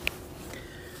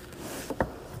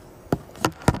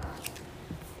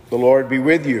The Lord be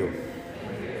with you.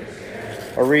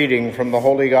 A reading from the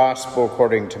Holy Gospel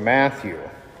according to Matthew.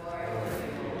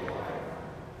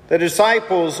 The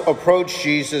disciples approached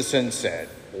Jesus and said,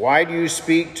 "Why do you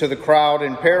speak to the crowd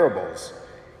in parables?"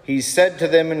 He said to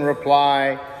them in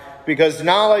reply, "Because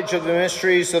knowledge of the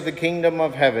mysteries of the kingdom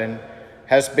of heaven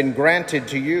has been granted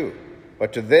to you,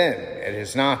 but to them it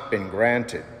has not been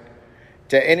granted.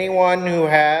 To anyone who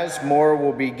has, more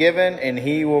will be given, and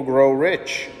he will grow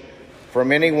rich.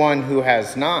 From anyone who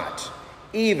has not,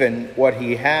 even what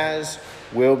he has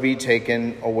will be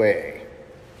taken away.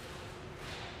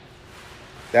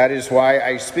 That is why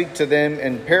I speak to them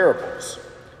in parables,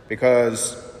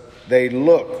 because they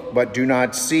look but do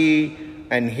not see,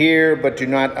 and hear but do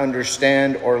not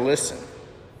understand or listen.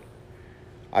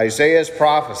 Isaiah's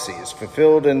prophecy is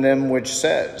fulfilled in them, which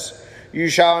says, 'You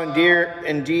shall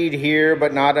indeed hear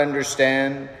but not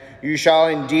understand. You shall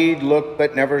indeed look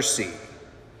but never see.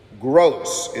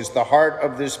 Gross is the heart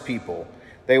of this people.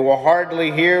 They will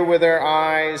hardly hear with their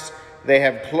eyes. They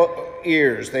have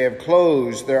ears. They have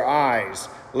closed their eyes,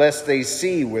 lest they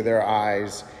see with their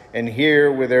eyes and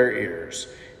hear with their ears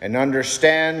and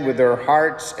understand with their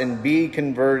hearts and be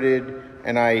converted,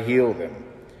 and I heal them.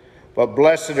 But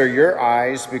blessed are your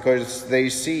eyes because they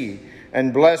see,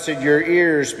 and blessed your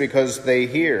ears because they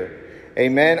hear.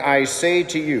 Amen, I say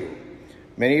to you,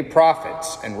 many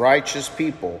prophets and righteous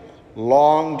people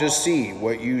long to see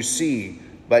what you see,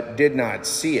 but did not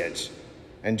see it,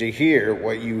 and to hear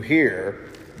what you hear,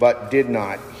 but did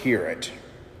not hear it."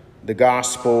 The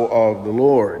Gospel of the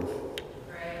Lord. Praise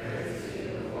to you,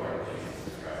 Lord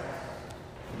Jesus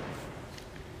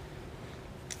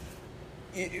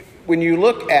Christ. When you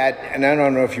look at, and I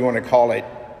don't know if you want to call it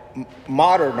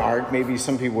modern art, maybe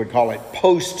some people would call it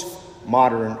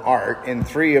post-modern art, and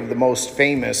three of the most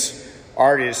famous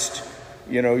artists,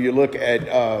 you look at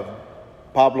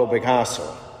Pablo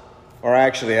Picasso, or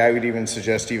actually I would even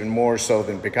suggest even more so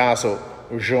than Picasso,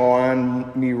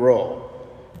 Joan Miró,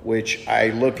 which I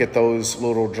look at those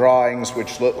little drawings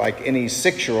which look like any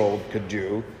 6-year-old could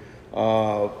do,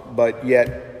 but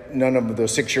yet none of the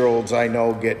 6-year-olds I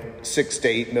know get $6 to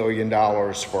 $8 million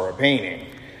for a painting.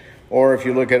 Or if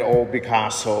you look at old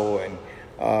Picasso, and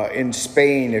in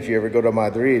Spain, if you ever go to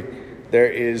Madrid, there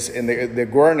is, in the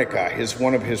Guernica is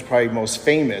one of his probably most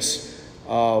famous,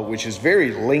 which is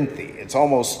very lengthy. It's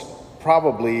almost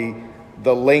probably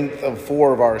the length of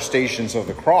 4 of our Stations of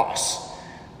the Cross.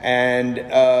 And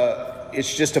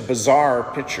it's just a bizarre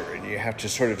picture, and you have to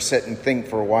sort of sit and think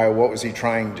for a while, what was he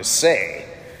trying to say?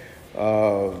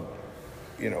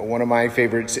 One of my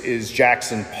favorites is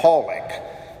Jackson Pollock,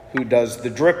 who does the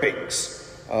drippings.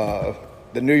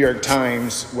 The New York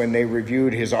Times, when they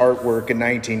reviewed his artwork in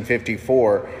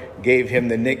 1954, gave him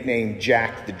the nickname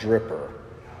Jack the Dripper,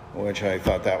 which I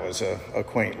thought that was a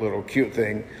quaint little cute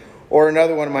thing. Or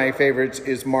another one of my favorites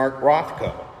is Mark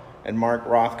Rothko. And Mark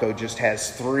Rothko just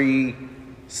has 3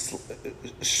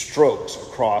 strokes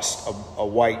across a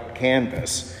white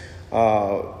canvas.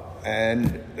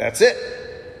 And that's it.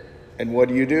 And what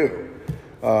do you do?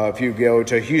 If you go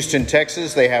to Houston,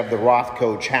 Texas, they have the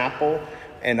Rothko Chapel.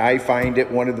 And I find it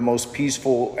one of the most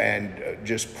peaceful and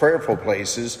just prayerful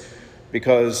places,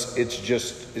 because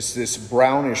it's this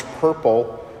brownish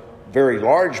purple, very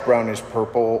large brownish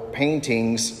purple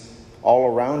paintings all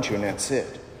around you, and that's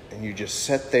it. And you just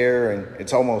sit there, and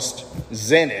it's almost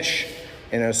Zen-ish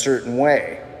in a certain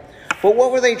way. But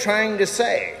what were they trying to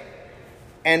say?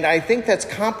 And I think that's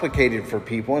complicated for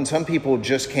people, and some people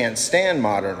just can't stand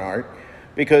modern art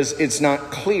because it's not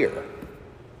clear.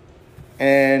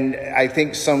 And I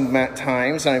think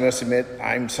sometimes, and I must admit,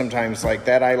 I'm sometimes like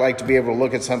that, I like to be able to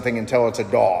look at something and tell it's a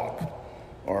dog,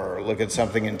 or look at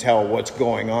something and tell what's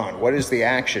going on. What is the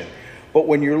action? But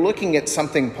when you're looking at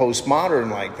something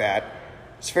postmodern like that,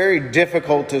 it's very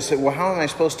difficult to say, well, how am I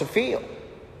supposed to feel?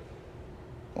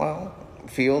 Well,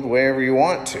 feel wherever you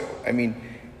want to. I mean,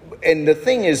 and the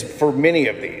thing is, for many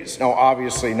of these, now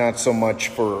obviously not so much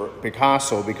for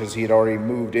Picasso because he had already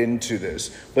moved into this,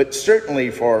 but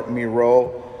certainly for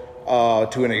Miró,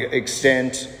 to an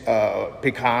extent,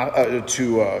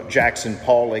 to Jackson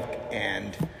Pollock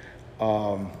and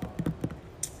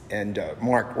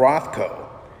Mark Rothko.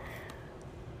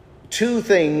 2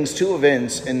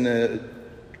 events in the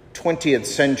 20th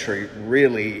century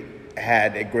really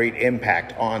had a great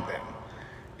impact on them,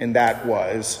 and that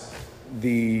was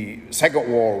the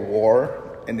Second World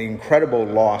War and the incredible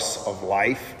loss of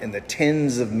life in the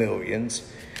tens of millions,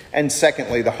 and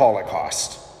secondly, the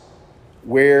Holocaust.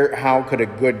 How could a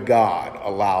good God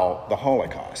allow the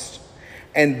Holocaust?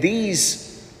 And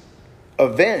these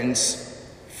events,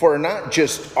 for not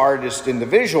just artists in the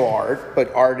visual art,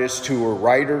 but artists who were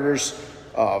writers,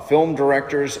 film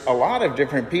directors, a lot of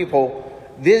different people.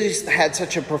 This had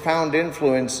such a profound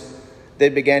influence, they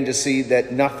began to see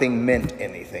that nothing meant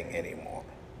anything anymore.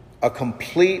 A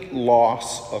complete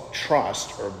loss of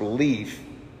trust or belief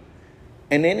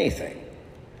in anything.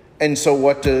 And so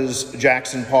what does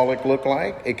Jackson Pollock look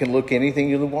like? It can look anything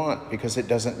you want because it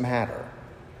doesn't matter.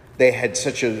 They had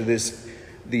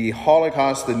the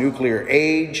Holocaust, the nuclear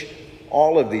age,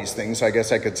 all of these things, I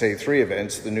guess I could say 3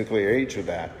 events, the nuclear age of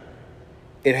that.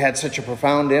 It had such a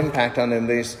profound impact on them.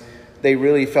 They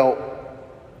really felt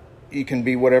you can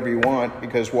be whatever you want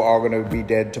because we're all going to be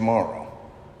dead tomorrow.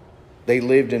 They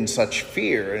lived in such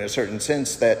fear in a certain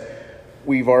sense that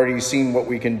we've already seen what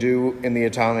we can do in the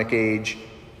atomic age.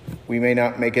 We may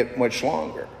not make it much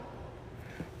longer.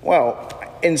 Well,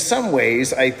 in some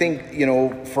ways, I think,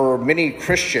 for many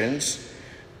Christians,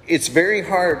 it's very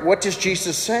hard. What does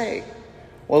Jesus say?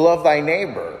 Well, love thy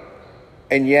neighbor.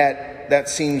 And yet, that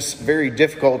seems very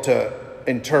difficult to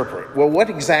interpret. Well, what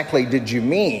exactly did you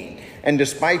mean? And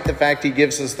despite the fact he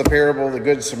gives us the parable of the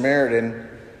Good Samaritan,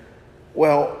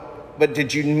 well, but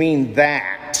did you mean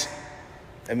that?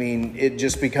 I mean, it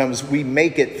just becomes, we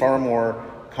make it far more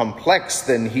complex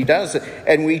than he does it.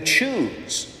 And we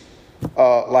choose,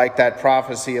 like that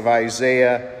prophecy of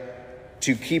Isaiah,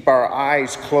 to keep our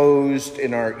eyes closed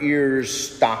and our ears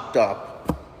stopped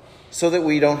up so that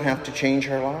we don't have to change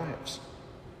our lives.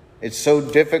 It's so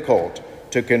difficult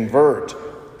to convert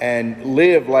and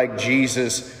live like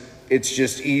Jesus. It's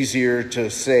just easier to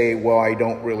say, well, I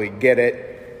don't really get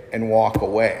it, and walk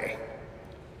away.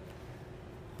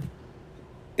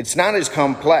 It's not as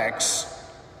complex.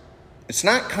 It's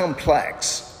not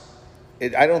complex.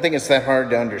 I don't think it's that hard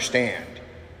to understand.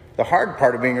 The hard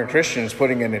part of being a Christian is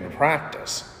putting it into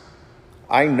practice.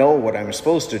 I know what I'm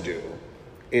supposed to do.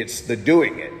 It's the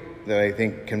doing it that I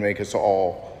think can make us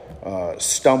all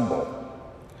stumble.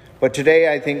 But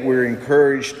today I think we're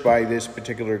encouraged by this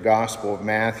particular Gospel of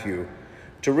Matthew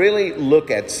to really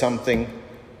look at something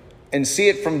and see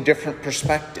it from different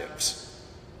perspectives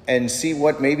and see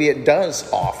what maybe it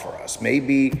does offer us.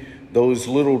 Maybe those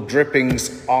little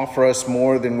drippings offer us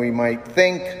more than we might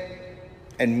think,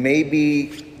 and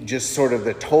maybe just sort of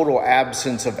the total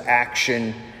absence of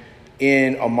action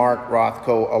in a Mark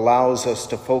Rothko allows us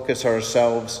to focus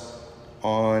ourselves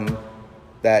on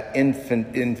that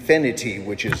infinity,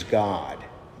 which is God.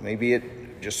 Maybe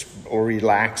it just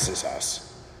relaxes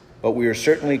us. But we are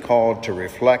certainly called to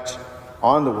reflect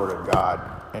on the Word of God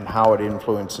and how it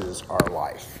influences our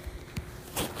life.